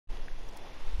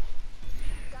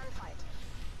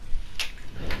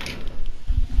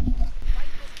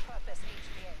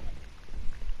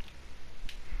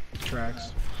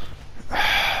tracks.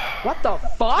 What the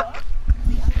fuck?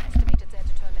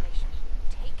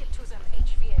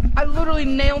 I literally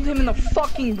nailed him in the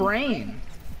fucking brain.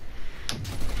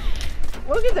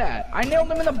 Look at that. I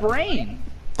nailed him in the brain.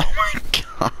 Oh my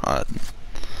god.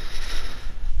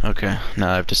 Okay,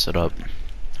 now I have to set up.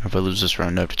 If I lose this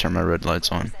round, I have to turn my red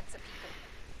lights on.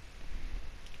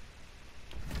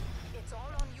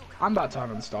 I'm about to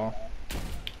uninstall.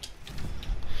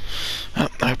 Oh,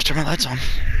 I have to turn my lights on.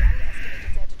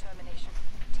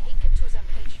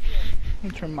 I'm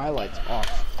gonna turn my lights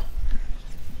off.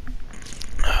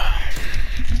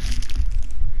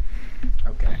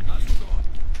 Okay.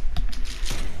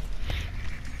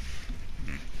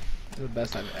 This is the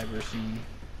best I've ever seen.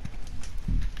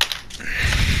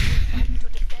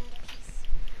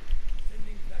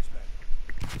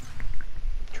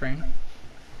 Train.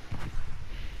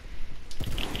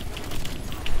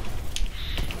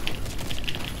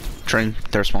 Train,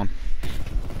 there's one.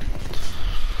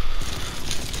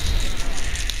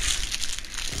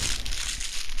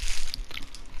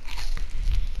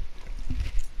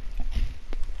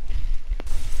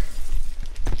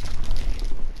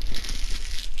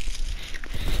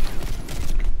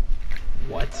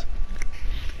 What?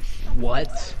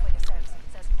 What?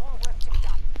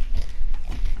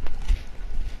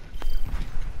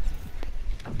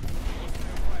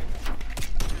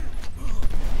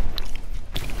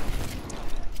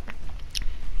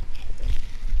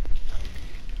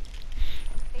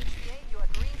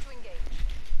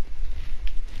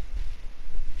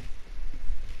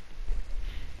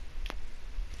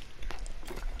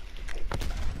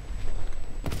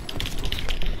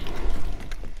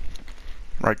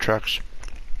 Right tracks.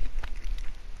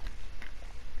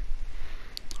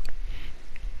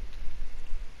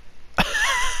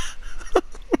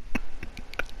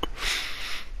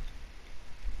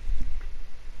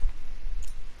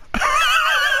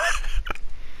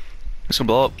 It's gonna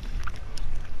blow up.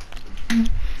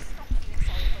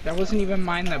 That wasn't even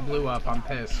mine that blew up. I'm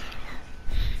pissed.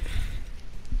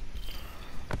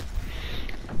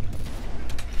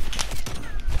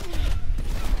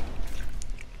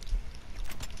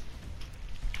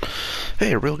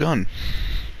 Hey, a real gun.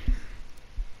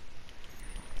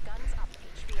 Guns up,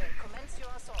 HVA. Commence your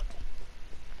assault.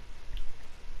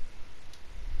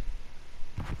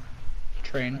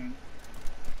 Train.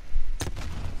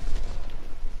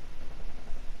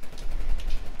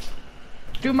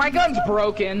 Dude, my gun's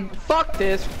broken. Fuck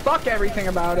this. Fuck everything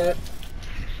about it.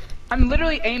 I'm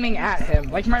literally aiming at him.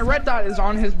 Like, my red dot is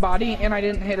on his body, and I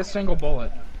didn't hit a single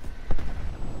bullet.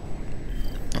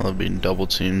 I love being double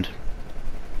teamed.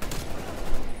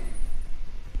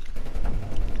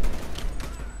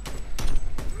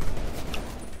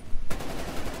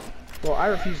 Well, I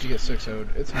refuse to get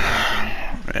 6-0'd. It's fine.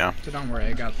 Yeah. So don't worry,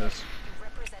 I got this.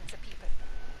 Represent the people.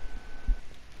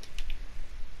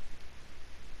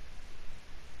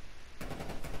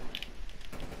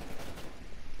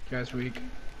 You guys weak.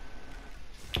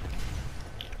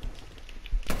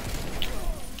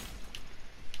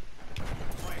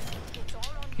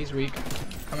 He's weak.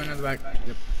 Coming in the back.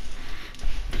 Yep.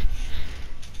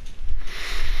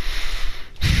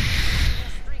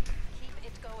 Streak. Keep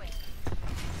it going.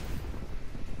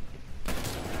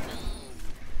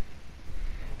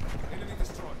 Enemy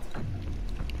destroyed.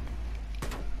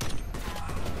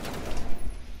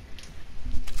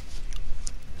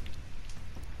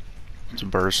 It's a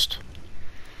burst.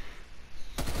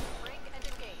 Break and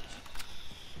engage.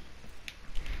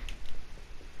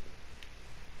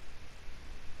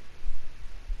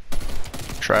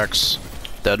 Tracks.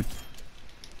 Dead.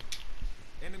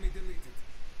 Enemy deleted.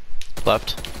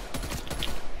 Left.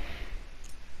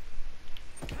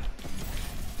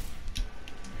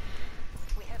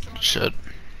 We have some Shit. Keep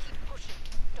pushing.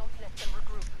 Don't let them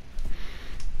regroup.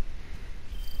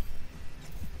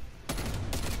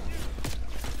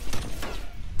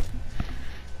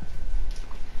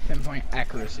 Pinpoint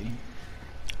accuracy.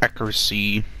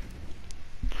 Accuracy.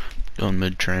 Going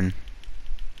mid train.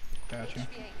 Gotcha.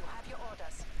 HVA, you have your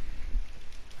orders.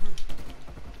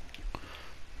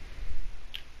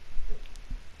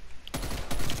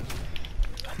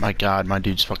 My god, my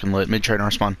dude's fucking lit. Mid train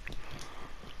respawn.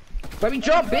 Let me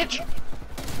jump, bitch!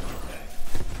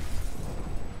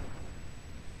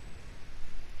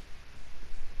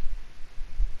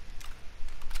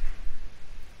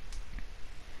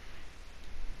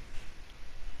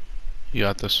 You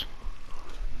got this.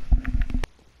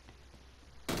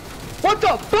 What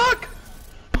the fuck?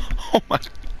 Oh my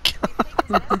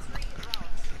god.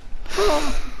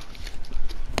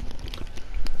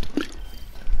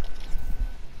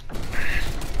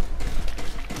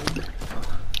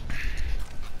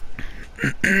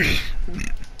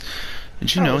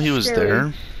 Did you That know was he was scary.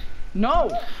 there?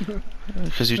 No.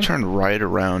 Because you turned right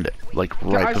around, like I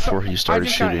right saw- before he started I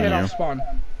just got shooting hit you. off spawn.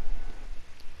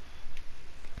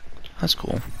 That's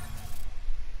cool.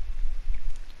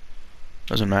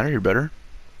 Doesn't matter, you're better.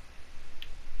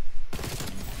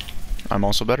 I'm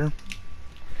also better.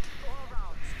 4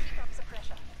 rounds. Keep up the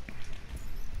pressure.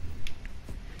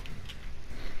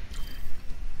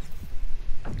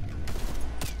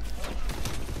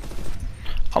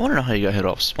 I want to know how you got hit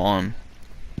off spawn.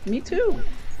 Me too.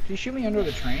 Did you shoot me under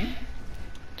the train?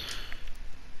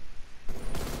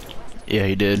 Yeah,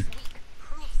 he did. Weak.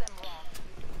 Prove them wrong.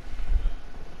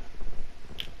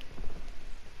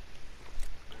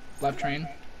 Left train.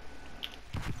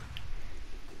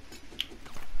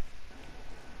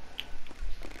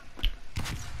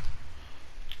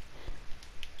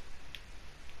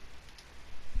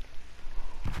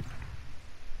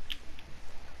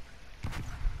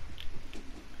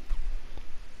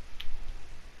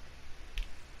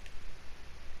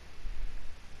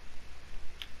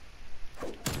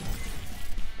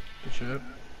 Good shit.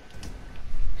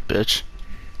 Bitch.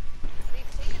 We've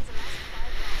taken the last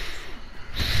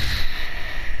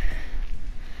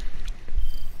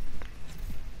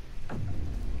 5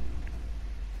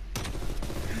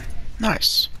 rounds.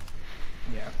 Nice.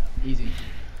 Yeah, easy.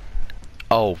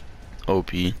 Oh,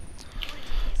 OP. Unit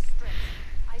is strength.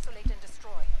 Isolate and destroy.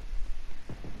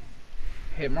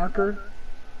 Hit marker.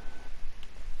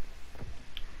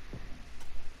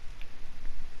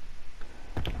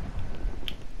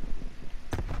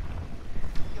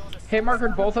 You're the Hit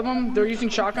markered both of them. They're using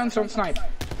shotguns. Don't snipe.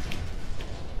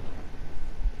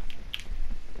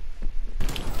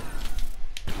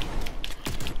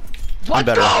 Let's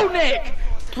better. go, Nick!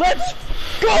 Let's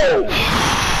go!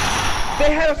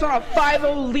 They had us on a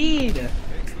 5-0 lead.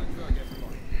 Excellent work,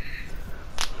 everyone.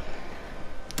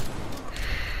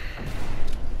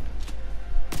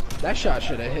 That shot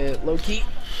should have hit, low key.